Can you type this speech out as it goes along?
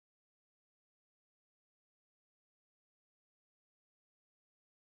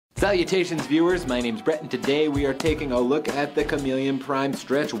Salutations viewers, my name's Brett and today we are taking a look at the Chameleon Prime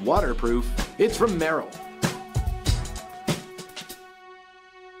Stretch Waterproof. It's from Merrell.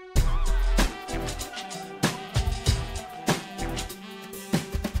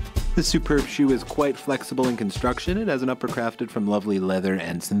 This superb shoe is quite flexible in construction. It has an upper crafted from lovely leather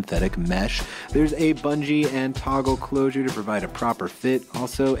and synthetic mesh. There's a bungee and toggle closure to provide a proper fit.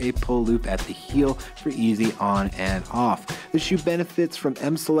 Also a pull loop at the heel for easy on and off. The shoe benefits from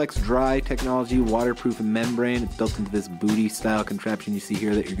M-Select's dry technology waterproof membrane. It's built into this booty style contraption you see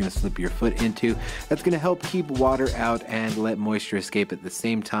here that you're going to slip your foot into. That's going to help keep water out and let moisture escape at the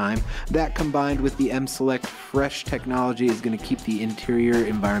same time. That combined with the M-Select fresh technology is going to keep the interior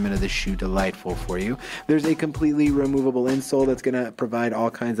environment of the shoe delightful for you. There's a completely removable insole that's going to provide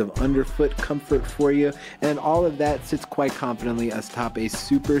all kinds of underfoot comfort for you, and all of that sits quite confidently atop a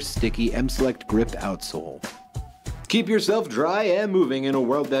super sticky M-Select gripped outsole. Keep yourself dry and moving in a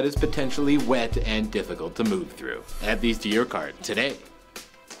world that is potentially wet and difficult to move through. Add these to your cart today.